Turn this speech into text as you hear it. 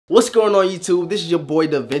What's going on YouTube? This is your boy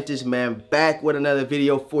The Vintage Man back with another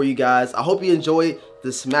video for you guys. I hope you enjoyed the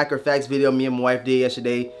Smacker Facts video me and my wife did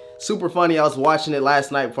yesterday. Super funny. I was watching it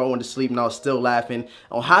last night before I went to sleep and I was still laughing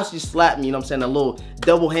on how she slapped me, you know what I'm saying? A little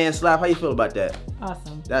double hand slap. How you feel about that?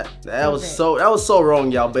 Awesome. That was so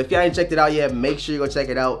wrong, y'all. But if y'all ain't checked it out yet, make sure you go check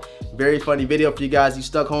it out. Very funny video for you guys. You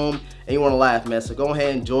stuck home and you want to laugh, man. So go ahead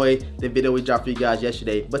and enjoy the video we dropped for you guys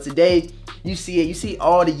yesterday. But today, you see it. You see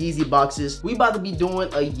all the Yeezy boxes. We about to be doing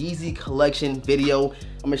a Yeezy collection video.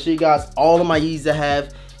 I'm gonna show you guys all of my Yeezys I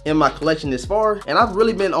have in my collection this far. And I've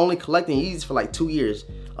really been only collecting Yeezys for like 2 years.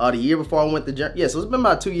 The year before I went to Germany. Yeah, so it's been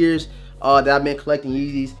about 2 years that I've been collecting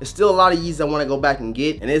Yeezys. There's still a lot of Yeezys I want to go back and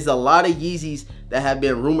get. And there's a lot of Yeezys that have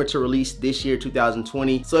been rumored to release this year,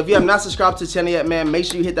 2020. So if you have not subscribed to the channel yet, man, make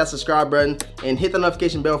sure you hit that subscribe button and hit the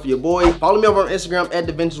notification bell for your boy. Follow me over on Instagram at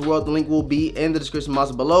 @DeVintageWorld. The link will be in the description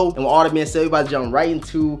box below. And with all that being said, we about to jump right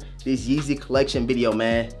into this Yeezy collection video,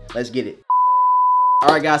 man. Let's get it.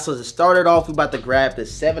 Alright guys, so to start it off, we about to grab the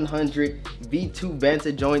 700 V2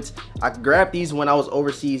 Vantage joints. I grabbed these when I was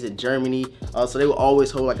overseas in Germany, so they will always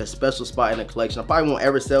hold like a special spot in the collection. I probably won't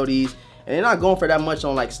ever sell these, and they're not going for that much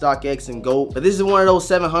on like StockX and GOAT. But this is one of those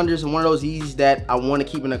 700s and one of those Yeezys that I want to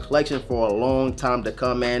keep in the collection for a long time to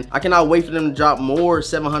come, man. I cannot wait for them to drop more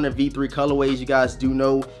 700 V3 colorways. You guys do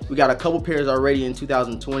know we got a couple pairs already in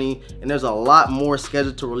 2020, and there's a lot more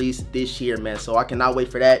scheduled to release this year, man. So I cannot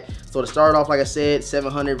wait for that. So to start off, like I said,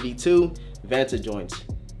 700 V2 Vantage joints.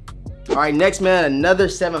 All right, next, man, another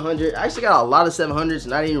 700. I actually got a lot of 700s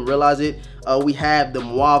and I didn't even realize it. We have the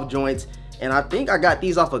Mauve joints. And I think I got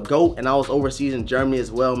these off of GOAT, and I was overseas in Germany as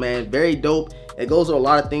well, man. Very dope. It goes with a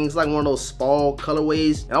lot of things, like one of those fall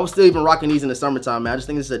colorways. And I was still even rocking these in the summertime, man. I just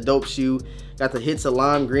think this is a dope shoe. Got the hits of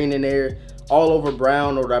lime green in there, all over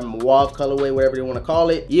brown, or that mauve colorway, whatever you want to call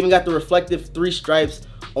it. You even got the reflective 3 stripes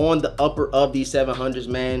on the upper of these 700s,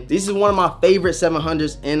 man. This is one of my favorite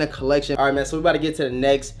 700s in the collection. All right, man, so we about to get to the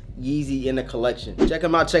next Yeezy in the collection. Check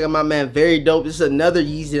them out, man. Very dope. This is another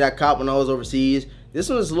Yeezy that I caught when I was overseas. This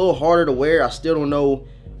one is a little harder to wear. I still don't know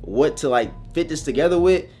what to like fit this together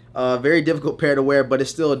with. Very difficult pair to wear, but it's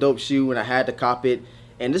still a dope shoe and I had to cop it.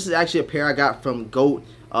 And this is actually a pair I got from GOAT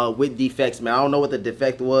with defects, man. I don't know what the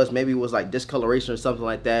defect was. Maybe it was like discoloration or something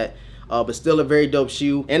like that. But still a very dope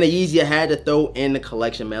shoe and a Yeezy I had to throw in the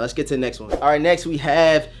collection, man. Let's get to the next one. All right, next we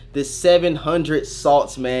have the 700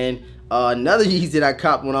 Salts, man. Another Yeezy that I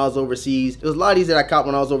copped when I was overseas. There was a lot of these that I copped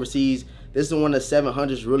when I was overseas. This is when the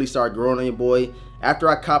 700s really started growing on your boy. After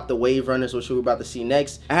I copped the Wave Runners, which we're about to see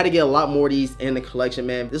next, I had to get a lot more of these in the collection,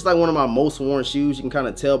 man. This is like one of my most worn shoes. You can kind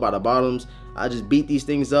of tell by the bottoms. I just beat these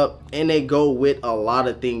things up and they go with a lot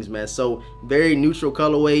of things, man. So very neutral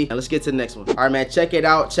colorway. Now let's get to the next one. All right, man, check it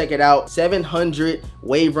out. 700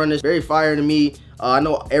 Wave Runners, very fire to me. I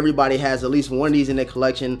know everybody has at least one of these in their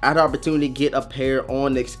collection. I had the opportunity to get a pair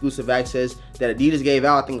on the exclusive access that Adidas gave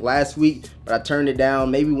out, I think last week, but I turned it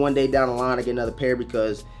down. Maybe one day down the line I get another pair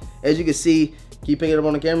because as you can see, can you pick it up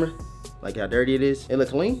on the camera? Like how dirty it is. It look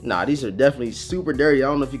clean? Nah, these are definitely super dirty. I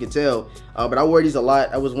don't know if you can tell, but I wear these a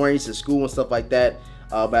lot. I was wearing these to school and stuff like that.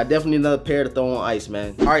 But I definitely need another pair to throw on ice,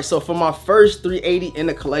 man. All right, so for my first 380 in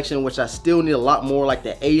the collection, which I still need a lot more, like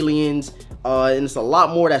the Aliens, and it's a lot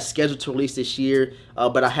more that's scheduled to release this year,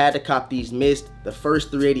 but I had to cop these Mist, the first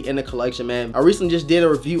 380 in the collection, man. I recently just did a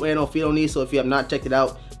review and on feed on these, so if you have not checked it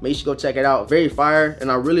out, make sure you go check it out. Very fire,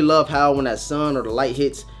 and I really love how when that sun or the light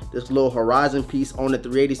hits this little horizon piece on the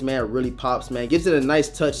 380s, man, it really pops, man. Gives it a nice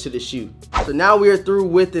touch to the shoe. So now we are through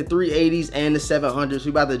with the 380s and the 700s.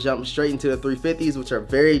 We about to jump straight into the 350s, which are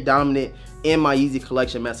very dominant in my Yeezy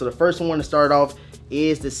collection, man. So the first one to start off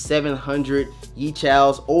is the 700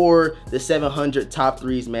 Yeechows, or the 700 top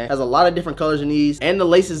 3s, man. Has a lot of different colors in these, and the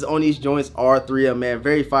laces on these joints are 3M, man.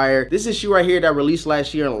 Very fire. This is a shoe right here that released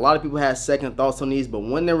last year, and a lot of people had second thoughts on these, but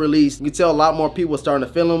when they're released, you can tell a lot more people are starting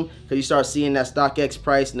to feel them because you start seeing that StockX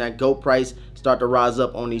price and that GOAT price start to rise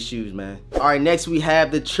up on these shoes, man. All right, next we have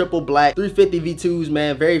the triple black 350 V2s,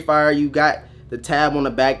 man. Very fire. You got the tab on the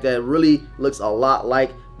back that really looks a lot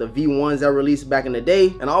like the V1s that released back in the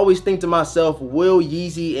day. And I always think to myself, will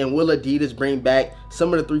Yeezy and will Adidas bring back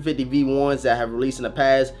some of the 350 V1s that have released in the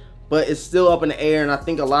past? But it's still up in the air, and I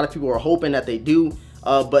think a lot of people are hoping that they do.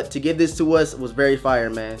 But to give this to us was very fire,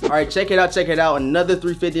 man. All right, check it out. Another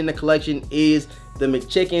 350 in the collection is the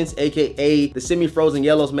McChickens, aka the semi-frozen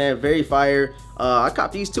yellows, man, very fire. I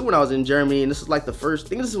copped these too when I was in Germany, and this is like the first, I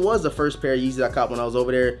think this was the first pair of Yeezys I copped when I was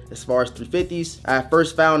over there as far as 350s. I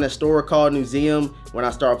first found a store called Museum when I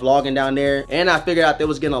started vlogging down there, and I figured out they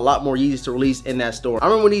was getting a lot more Yeezys to release in that store. I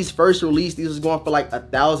remember when these first released, these was going for like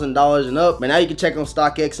 $1,000 and up, but now you can check on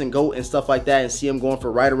StockX and GOAT and stuff like that and see them going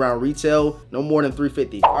for right around retail, no more than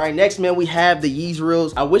 $350. All right, next, man, we have the Yeezy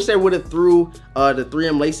Reels. I wish they would have threw the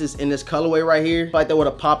 3M laces in this colorway right here. I feel like they would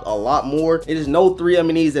have popped a lot more. It is no 3M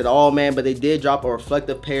in these at all, man, but they did drop a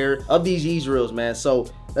reflective pair of these Yeezy Reels, man. So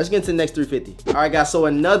let's get into the next 350. All right, guys, so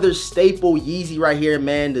another staple Yeezy right here,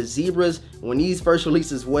 man, the Zebras. When these first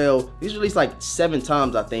released as well, these released like 7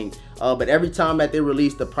 times, I think. But every time that they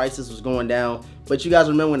released, the prices was going down. But you guys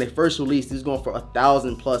remember when they first released, these was going for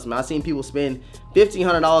 $1,000+, man. I seen people spend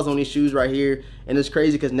 $1,500 on these shoes right here, and it's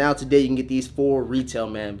crazy because now today you can get these for retail,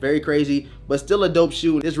 man. Very crazy, but still a dope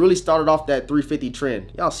shoe. This really started off that 350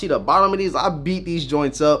 trend. Y'all see the bottom of these? I beat these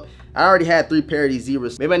joints up. I already had 3 pair of these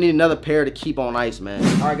Zebras. Maybe I need another pair to keep on ice, man.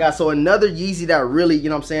 All right, guys, so another Yeezy that really, you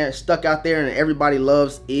know what I'm saying, stuck out there and everybody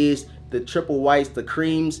loves is the triple whites, the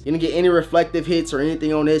creams. You didn't get any reflective hits or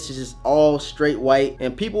anything on this. It's just all straight white.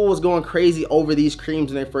 And people was going crazy over these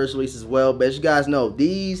creams when they first released as well. But as you guys know,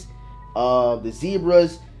 these, the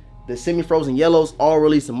Zebras, the semi-frozen yellows, all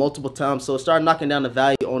released multiple times. So it started knocking down the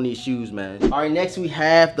value on these shoes, man. All right, next we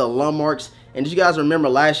have the Landmarks. And as you guys remember,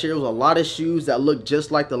 last year, it was a lot of shoes that looked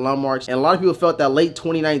just like the Landmarks. And a lot of people felt that late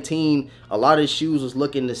 2019, a lot of the shoes was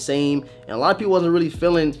looking the same. And a lot of people wasn't really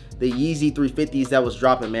feeling the Yeezy 350s that was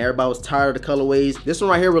dropping, man. Everybody was tired of the colorways. This one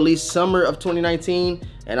right here released summer of 2019.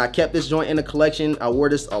 And I kept this joint in the collection. I wore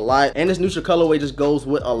this a lot. And this neutral colorway just goes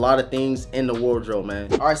with a lot of things in the wardrobe,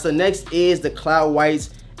 man. All right, so next is the Cloud Whites.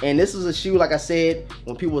 And this is a shoe, like I said,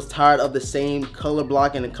 when people was tired of the same color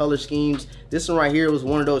block and the color schemes. This one right here was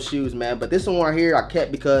one of those shoes, man. But this one right here I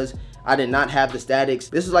kept because I did not have the statics.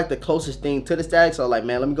 This is like the closest thing to the statics. So I was like,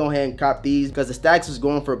 man, let me go ahead and cop these because the statics was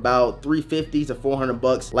going for about $350 to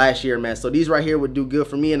 $400 last year, man. So these right here would do good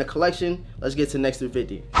for me in the collection. Let's get to the next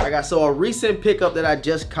 350. All right, guys, so a recent pickup that I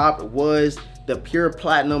just copped was the Pure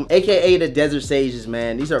Platinum, aka the Desert Sages,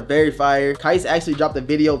 man. These are very fire. Kais actually dropped a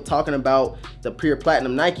video talking about the Pure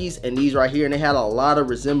Platinum Nikes and these right here, and they had a lot of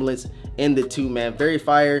resemblance in the two, man. Very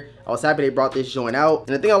fire. I was happy they brought this joint out.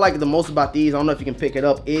 And the thing I like the most about these, I don't know if you can pick it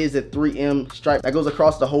up, is the 3M stripe that goes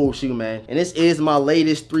across the whole shoe, man. And this is my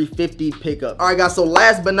latest 350 pickup. All right, guys, so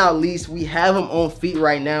last but not least, we have them on feet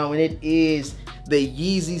right now, and it is the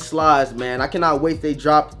Yeezy slides, man. I cannot wait till they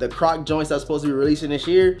drop the Croc joints that's supposed to be releasing this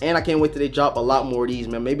year, and I can't wait till they drop a lot more of these,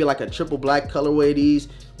 man. Maybe like a triple black colorway of these,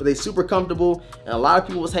 but they super comfortable. And a lot of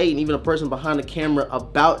people was hating, even a person behind the camera,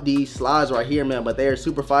 about these slides right here, man, but they are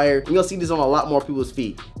super fire. You're gonna see this on a lot more people's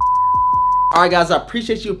feet. All right, guys, I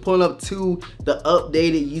appreciate you pulling up to the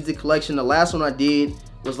updated Yeezy collection. The last one I did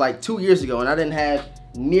was like 2 years ago, and I didn't have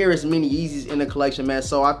near as many Yeezys in the collection, man.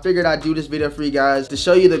 So I figured I'd do this video for you guys to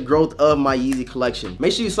show you the growth of my Yeezy collection.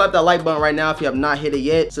 Make sure you slap that like button right now if you have not hit it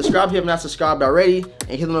yet. Subscribe if you have not subscribed already,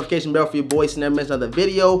 and hit the notification bell for your boy so you never miss another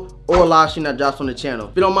video or live stream that drops on the channel.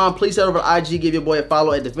 If you don't mind, please head over to IG, give your boy a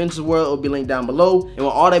follow at DEVINTAGE World. It will be linked down below. And with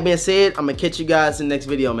all that being said, I'm gonna catch you guys in the next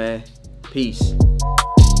video, man. Peace.